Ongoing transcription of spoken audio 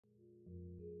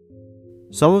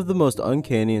Some of the most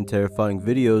uncanny and terrifying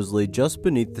videos lay just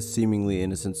beneath the seemingly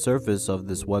innocent surface of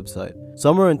this website.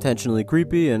 Some are intentionally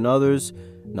creepy and others,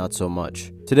 not so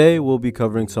much. Today, we'll be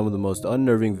covering some of the most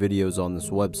unnerving videos on this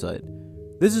website.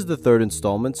 This is the third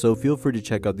installment, so feel free to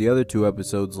check out the other 2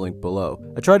 episodes linked below.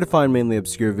 I tried to find mainly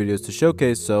obscure videos to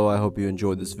showcase, so I hope you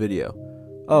enjoyed this video.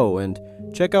 Oh, and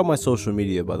check out my social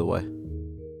media, by the way.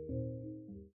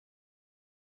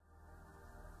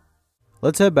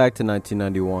 Let's head back to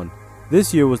 1991.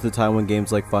 This year was the time when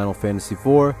games like Final Fantasy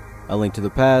IV, A Link to the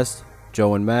Past,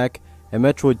 Joe and Mac, and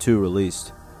Metroid 2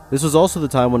 released. This was also the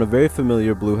time when a very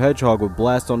familiar blue hedgehog would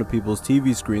blast onto people's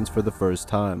TV screens for the first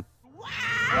time.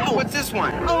 Oh, what's this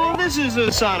one? Oh, this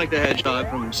is Sonic the Hedgehog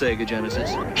from Sega Genesis.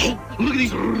 Hey, look at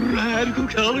these radical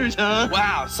colors, huh?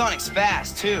 Wow, Sonic's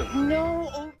fast, too.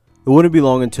 No. It wouldn't be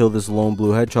long until this lone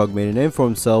blue hedgehog made a name for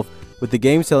himself, with the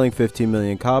game selling 15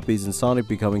 million copies and Sonic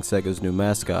becoming Sega's new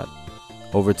mascot.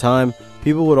 Over time,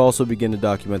 people would also begin to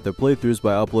document their playthroughs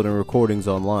by uploading recordings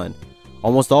online.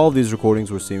 Almost all of these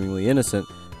recordings were seemingly innocent.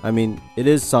 I mean, it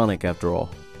is Sonic after all.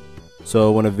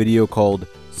 So when a video called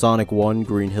Sonic 1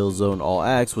 Green Hill Zone All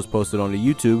Acts was posted onto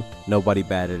YouTube, nobody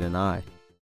batted an eye.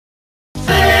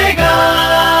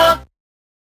 Sega!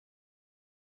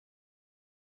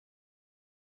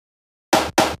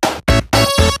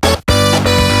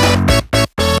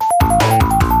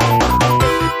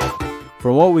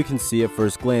 From what we can see at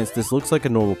first glance, this looks like a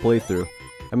normal playthrough.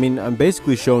 I mean, I'm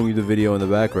basically showing you the video in the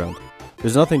background.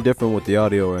 There's nothing different with the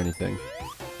audio or anything.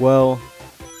 Well,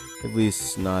 at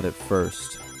least not at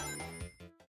first.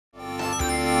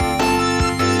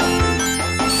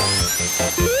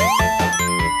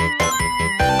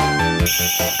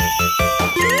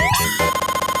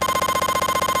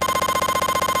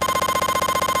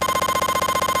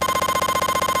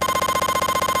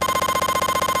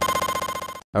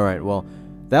 Alright, well,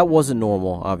 that wasn't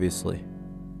normal, obviously.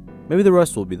 Maybe the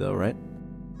rest will be though, right?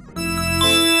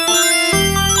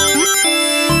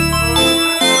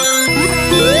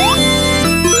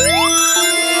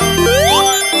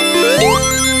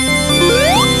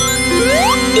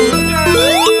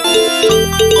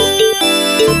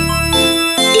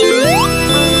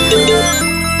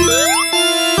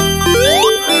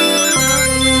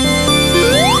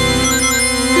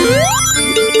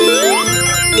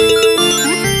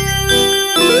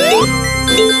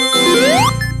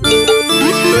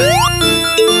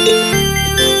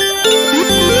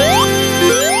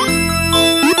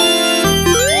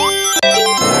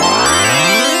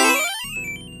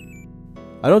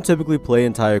 I don't typically play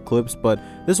entire clips, but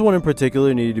this one in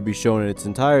particular needed to be shown in its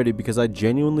entirety because I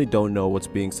genuinely don't know what's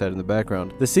being said in the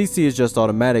background. The CC is just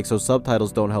automatic, so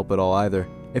subtitles don't help at all either.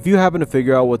 If you happen to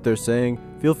figure out what they're saying,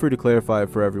 feel free to clarify it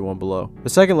for everyone below. The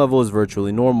second level is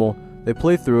virtually normal. They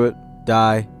play through it,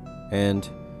 die, and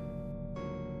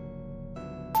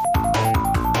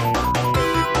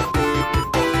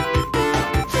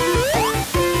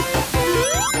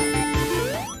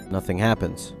nothing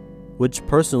happens, which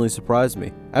personally surprised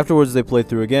me. Afterwards, they play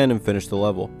through again and finish the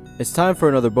level. It's time for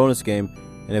another bonus game,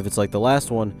 and if it's like the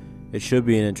last one, it should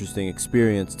be an interesting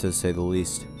experience to say the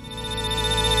least.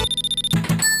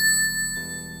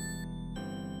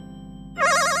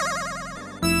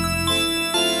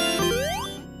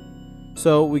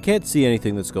 So, we can't see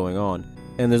anything that's going on,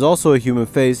 and there's also a human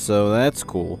face, so that's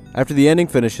cool. After the ending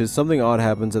finishes, something odd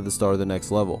happens at the start of the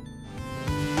next level.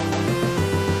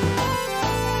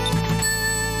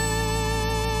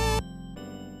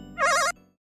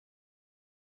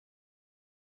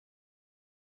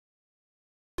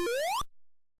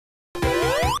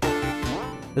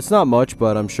 It's not much,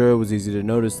 but I'm sure it was easy to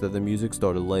notice that the music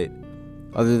started late.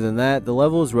 Other than that, the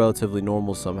level is relatively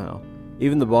normal somehow.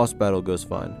 Even the boss battle goes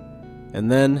fine.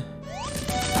 And then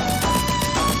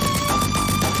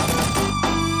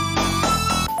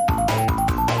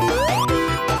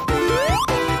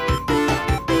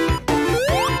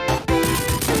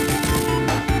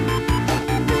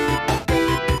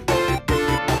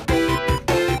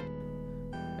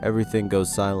everything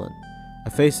goes silent. A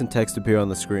face and text appear on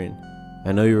the screen.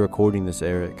 I know you're recording this,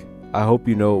 Eric. I hope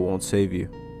you know it won't save you.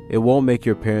 It won't make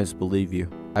your parents believe you.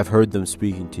 I've heard them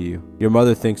speaking to you. Your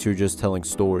mother thinks you're just telling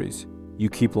stories. You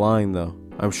keep lying though.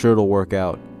 I'm sure it'll work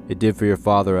out. It did for your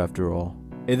father after all.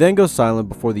 It then goes silent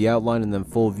before the outline and then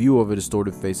full view of a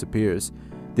distorted face appears.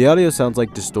 The audio sounds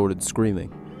like distorted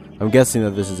screaming. I'm guessing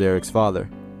that this is Eric's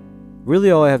father. Really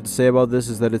all I have to say about this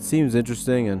is that it seems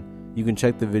interesting, and you can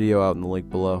check the video out in the link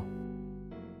below.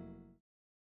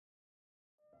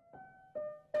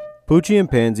 Poochie and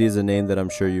Pansy is a name that I'm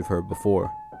sure you've heard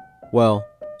before. Well,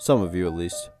 some of you at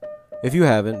least. If you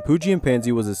haven't, Poochie and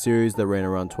Pansy was a series that ran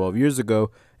around 12 years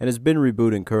ago and has been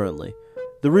rebooting currently.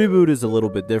 The reboot is a little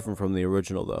bit different from the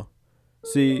original though.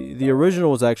 See, the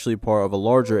original was actually part of a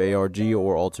larger ARG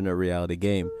or alternate reality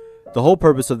game. The whole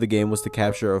purpose of the game was to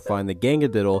capture or find the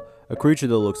Gangadiddle, a creature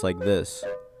that looks like this.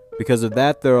 Because of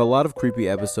that, there are a lot of creepy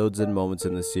episodes and moments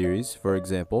in the series. For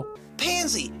example,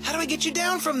 Pansy, how do I get you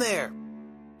down from there?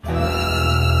 Welcome,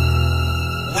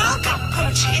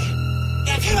 Poochie.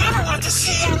 If you ever want to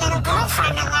see your little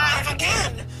girlfriend alive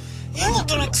again, you will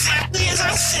do exactly as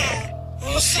I said.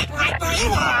 You sit right where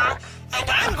you are, and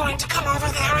I'm going to come over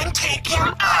there and take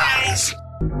your eyes.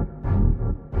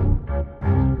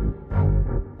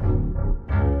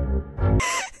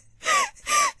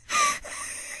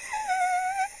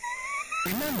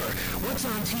 Remember, what's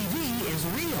on TV is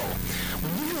real.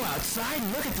 When you go outside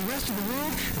and look at the rest of the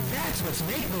world, that's what's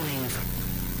make-believe.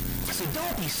 So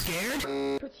don't be scared.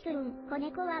 プチ君、子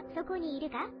猫はそこにい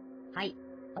るか？はい、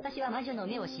私は魔女の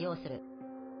目を使用する。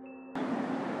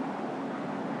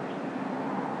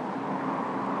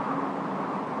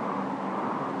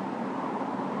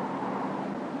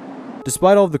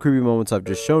Despite all of the creepy moments I've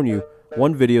just shown you,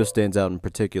 one video stands out in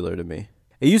particular to me.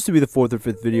 It used to be the 4th or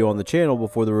 5th video on the channel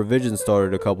before the revision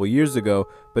started a couple years ago,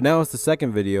 but now it's the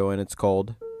 2nd video and it's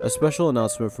called A Special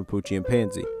Announcement from Poochie and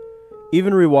Pansy.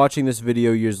 Even rewatching this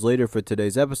video years later for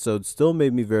today's episode still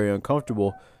made me very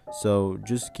uncomfortable, so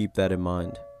just keep that in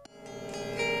mind.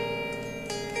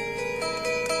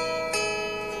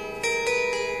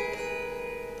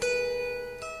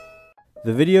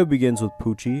 The video begins with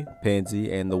Poochie,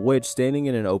 Pansy, and the witch standing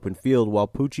in an open field while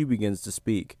Poochie begins to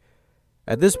speak.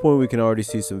 At this point we can already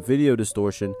see some video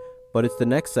distortion, but it's the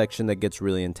next section that gets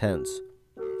really intense.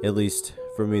 At least,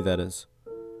 for me that is.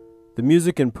 The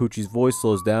music in Poochie's voice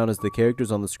slows down as the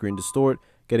characters on the screen distort,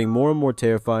 getting more and more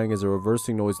terrifying as a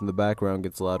reversing noise in the background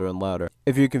gets louder and louder.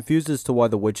 If you're confused as to why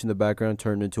the witch in the background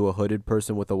turned into a hooded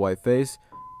person with a white face,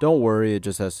 don't worry, it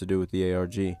just has to do with the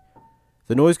ARG.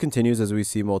 The noise continues as we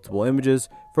see multiple images,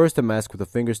 first a mask with a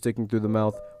finger sticking through the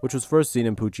mouth, which was first seen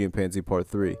in Poochie and Pansy Part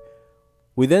 3.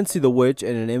 We then see the witch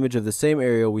and an image of the same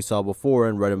area we saw before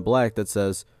in red and black that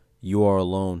says, "You are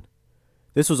alone."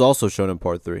 This was also shown in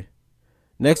Part 3.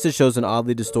 Next it shows an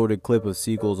oddly distorted clip of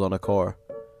seagulls on a car.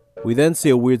 We then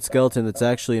see a weird skeleton that's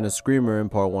actually in a screamer in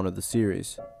Part 1 of the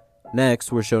series.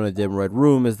 Next, we're shown a dim red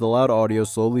room as the loud audio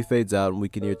slowly fades out and we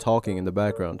can hear talking in the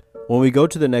background. When we go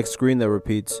to the next screen that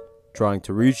repeats, "Trying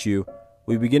to reach you,"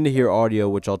 we begin to hear audio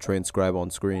which I'll transcribe on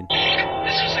screen.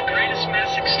 This was the greatest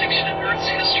mass extinction in Earth's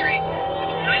history,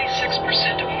 with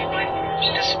 96% of all life forms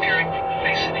disappearing from the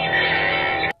face of the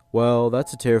earth. Well,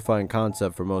 that's a terrifying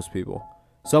concept for most people.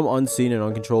 Some unseen and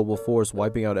uncontrollable force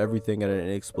wiping out everything at an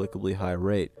inexplicably high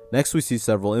rate. Next we see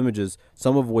several images,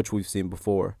 some of which we've seen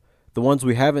before. The ones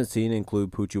we haven't seen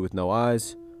include Poochie with no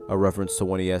eyes, a reference to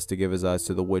when he has to give his eyes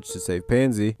to the witch to save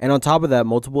Pansy, and on top of that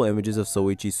multiple images of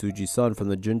Soichi Tsuji's son from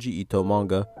the Junji Ito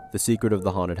manga, The Secret of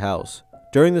the Haunted House.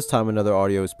 During this time another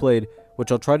audio is played,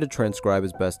 which I'll try to transcribe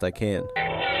as best I can.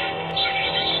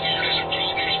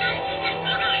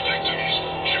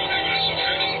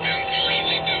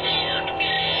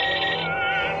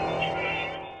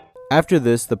 After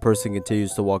this, the person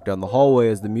continues to walk down the hallway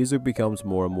as the music becomes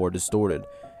more and more distorted.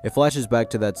 It flashes back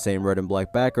to that same red and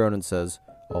black background and says,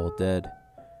 "All dead."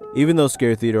 Even though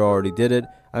Scaretheater already did it,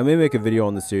 I may make a video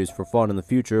on the series for fun in the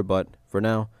future, but for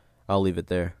now, I'll leave it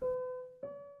there.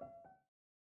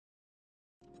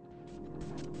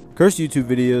 Cursed YouTube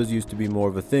videos used to be more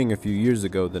of a thing a few years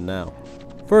ago than now.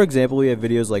 For example, we have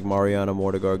videos like Mariana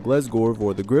Mordegar Glesgorv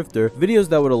or The Grifter, videos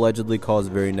that would allegedly cause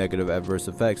very negative adverse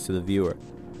effects to the viewer.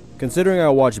 Considering I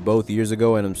watched both years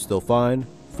ago and I'm still fine,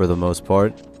 for the most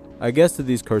part, I guess that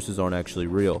these curses aren't actually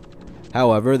real.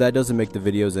 However, that doesn't make the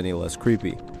videos any less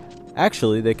creepy.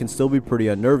 Actually, they can still be pretty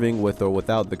unnerving with or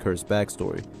without the cursed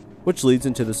backstory, which leads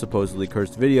into the supposedly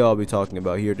cursed video I'll be talking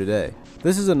about here today.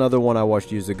 This is another one I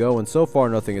watched years ago and so far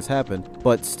nothing has happened,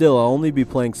 but still I'll only be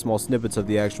playing small snippets of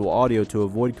the actual audio to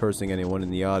avoid cursing anyone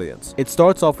in the audience. It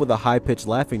starts off with a high-pitched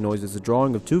laughing noise as a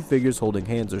drawing of two figures holding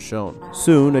hands are shown.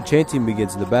 Soon, a chanting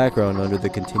begins in the background under the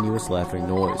continuous laughing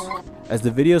noise. As the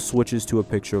video switches to a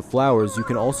picture of flowers, you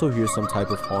can also hear some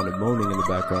type of haunted moaning in the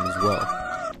background as well.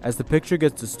 As the picture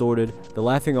gets distorted, the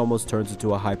laughing almost turns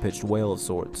into a high-pitched wail of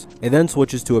sorts. It then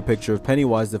switches to a picture of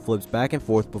Pennywise that flips back and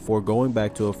forth before going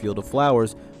back to a field of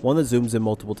flowers, one that zooms in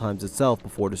multiple times itself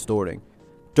before distorting.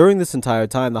 During this entire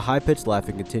time, the high-pitched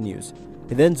laughing continues.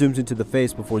 It then zooms into the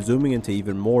face before zooming into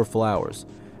even more flowers.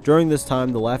 During this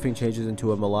time, the laughing changes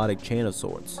into a melodic chant of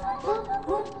sorts.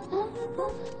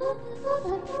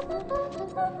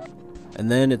 And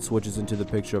then it switches into the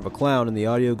picture of a clown and the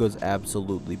audio goes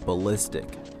absolutely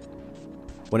ballistic.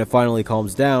 When it finally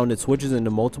calms down, it switches into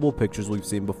multiple pictures we've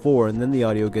seen before, and then the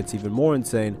audio gets even more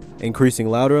insane, increasing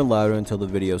louder and louder until the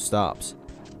video stops.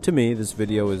 To me, this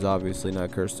video is obviously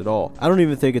not cursed at all. I don't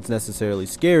even think it's necessarily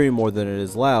scary more than it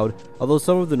is loud, although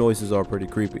some of the noises are pretty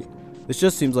creepy. This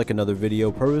just seems like another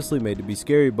video purposely made to be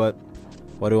scary, but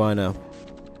what do I know?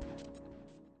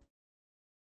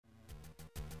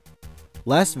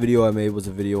 Last video I made was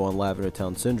a video on Lavender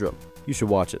Town Syndrome. You should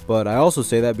watch it. But I also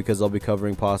say that because I'll be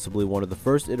covering possibly one of the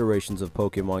first iterations of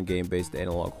Pokemon game-based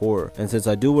analog horror. And since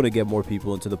I do want to get more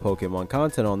people into the Pokemon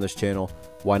content on this channel,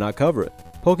 why not cover it?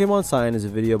 Pokemon Cyan is a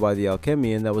video by the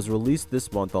Alchemian that was released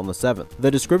this month on the 7th.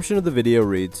 The description of the video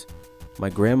reads,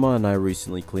 "My grandma and I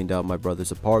recently cleaned out my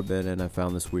brother's apartment and I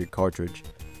found this weird cartridge.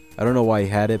 I don't know why he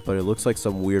had it, but it looks like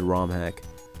some weird ROM hack.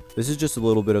 This is just a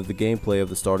little bit of the gameplay of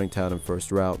the starting town and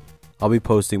first route. I'll be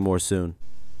posting more soon."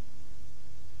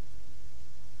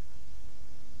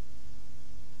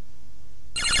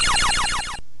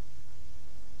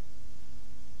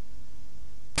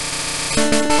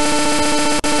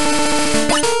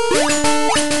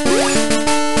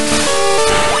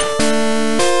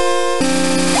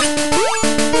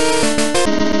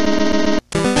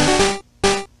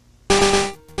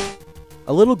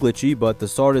 A little glitchy, but the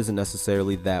start isn't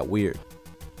necessarily that weird.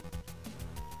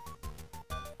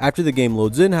 After the game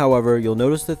loads in, however, you'll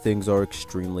notice that things are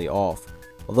extremely off.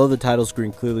 Although the title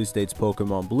screen clearly states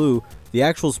Pokemon Blue, the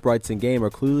actual sprites in game are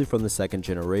clearly from the second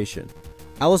generation.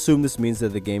 I'll assume this means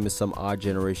that the game is some odd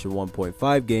Generation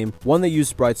 1.5 game, one that used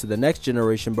sprites of the next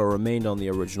generation but remained on the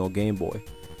original Game Boy.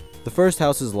 The first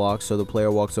house is locked, so the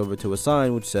player walks over to a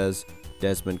sign which says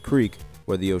Desmond Creek,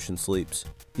 where the ocean sleeps.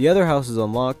 The other house is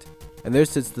unlocked, and there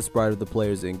sits the sprite of the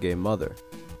player's in-game mother.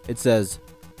 It says,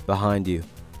 "Behind you."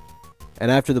 And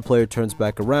after the player turns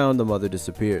back around, the mother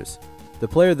disappears. The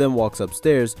player then walks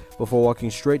upstairs before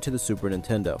walking straight to the Super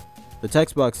Nintendo. The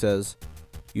text box says,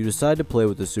 "You decide to play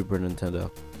with the Super Nintendo.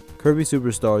 Kirby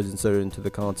Superstar is inserted into the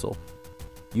console.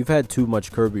 You've had too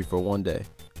much Kirby for one day.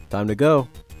 Time to go."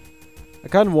 I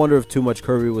kind of wonder if Too Much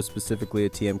Kirby was specifically a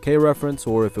TMK reference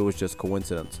or if it was just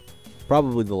coincidence.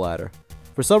 Probably the latter.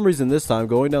 For some reason this time,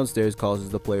 going downstairs causes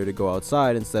the player to go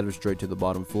outside instead of straight to the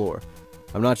bottom floor.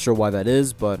 I'm not sure why that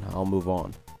is, but I'll move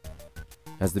on.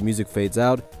 As the music fades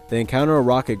out, they encounter a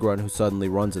rocket grunt who suddenly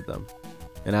runs at them.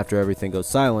 And after everything goes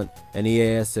silent, an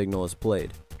EAS signal is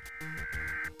played.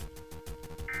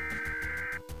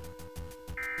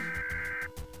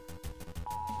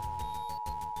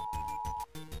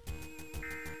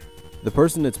 The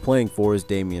person it's playing for is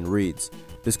Damian Reeds.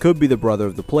 This could be the brother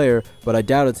of the player, but I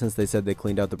doubt it since they said they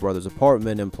cleaned out the brother's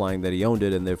apartment, implying that he owned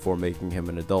it and therefore making him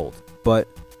an adult. But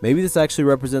maybe this actually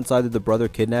represents either the brother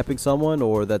kidnapping someone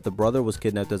or that the brother was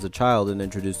kidnapped as a child and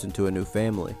introduced into a new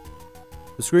family.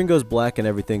 The screen goes black and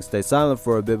everything stays silent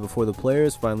for a bit before the player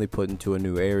is finally put into a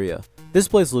new area. This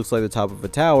place looks like the top of a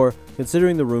tower,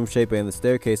 considering the room shape and the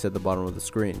staircase at the bottom of the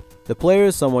screen. The player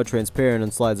is somewhat transparent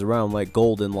and slides around like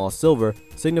gold in Lost Silver,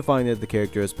 signifying that the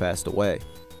character has passed away.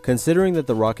 Considering that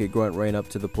the rocket grunt ran up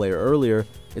to the player earlier,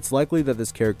 it's likely that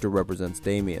this character represents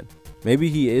Damian. Maybe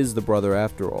he is the brother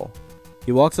after all.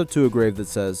 He walks up to a grave that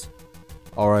says,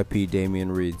 "R.I.P.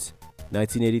 Damian Reeds,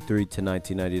 1983 to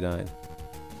 1999.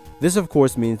 This of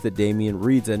course means that Damian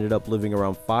Reeds ended up living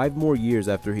around 5 more years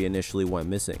after he initially went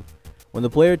missing. When the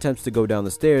player attempts to go down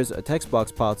the stairs, a text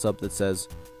box pops up that says,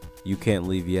 "You can't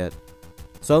leave yet."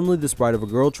 Suddenly the sprite of a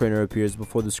girl trainer appears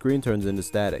before the screen turns into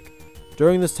static.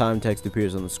 During this time, text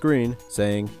appears on the screen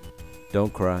saying,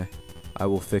 "Don't cry, I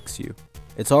will fix you."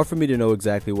 It's hard for me to know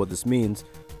exactly what this means,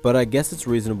 but I guess it's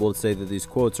reasonable to say that these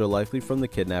quotes are likely from the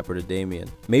kidnapper to Damian.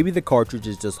 Maybe the cartridge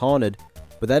is just haunted,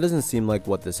 but that doesn't seem like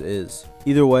what this is.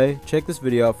 Either way, check this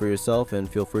video out for yourself and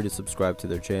feel free to subscribe to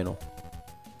their channel.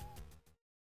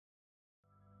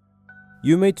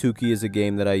 Yume Tuki is a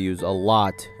game that I use a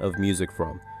lot of music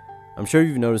from. I'm sure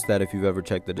you've noticed that if you've ever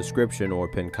checked the description or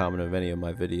pinned comment of any of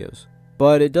my videos.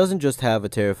 But it doesn't just have a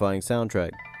terrifying soundtrack.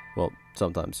 Well,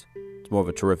 sometimes. It's more of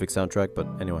a terrific soundtrack, but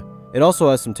anyway. It also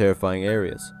has some terrifying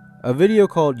areas. A video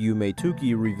called Yume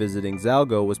Tuki Revisiting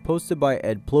Zalgo was posted by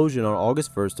Ed Plosion on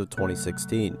August 1st of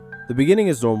 2016. The beginning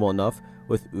is normal enough,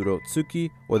 with Urotsuki,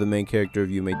 or the main character of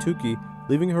Yume Tuki,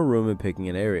 leaving her room and picking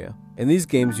an area. In these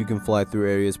games you can fly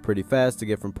through areas pretty fast to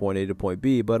get from point A to point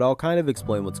B, but I'll kind of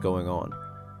explain what's going on.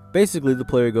 Basically, the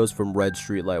player goes from Red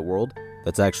Streetlight World,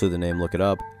 that's actually the name, look it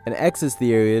up, and exits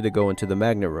the area to go into the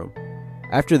magnet room.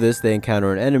 After this, they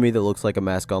encounter an enemy that looks like a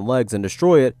mask on legs and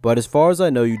destroy it, but as far as I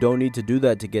know, you don't need to do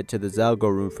that to get to the Zalgo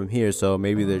room from here, so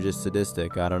maybe they're just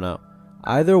sadistic, I don't know.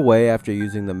 Either way, after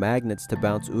using the magnets to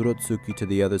bounce Urotsuki to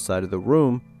the other side of the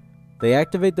room, they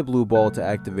activate the blue ball to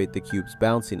activate the cube's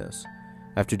bounciness.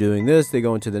 After doing this, they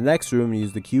go into the next room and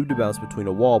use the cube to bounce between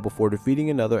a wall before defeating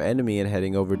another enemy and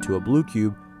heading over to a blue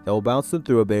cube that will bounce them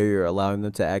through a barrier, allowing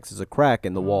them to act as a crack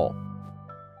in the wall.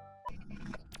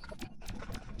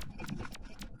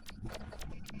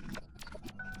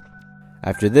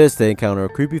 After this, they encounter a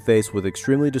creepy face with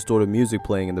extremely distorted music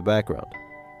playing in the background.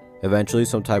 Eventually,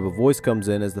 some type of voice comes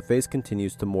in as the face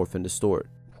continues to morph and distort.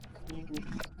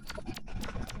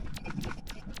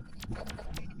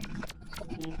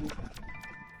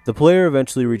 The player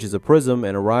eventually reaches a prism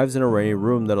and arrives in a rainy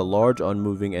room that a large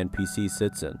unmoving NPC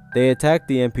sits in. They attack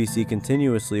the NPC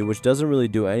continuously, which doesn't really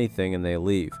do anything, and they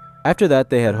leave. After that,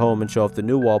 they head home and show off the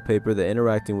new wallpaper that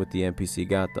interacting with the NPC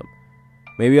got them.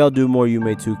 Maybe I'll do more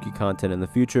Yume Tuki content in the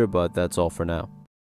future, but that's all for now.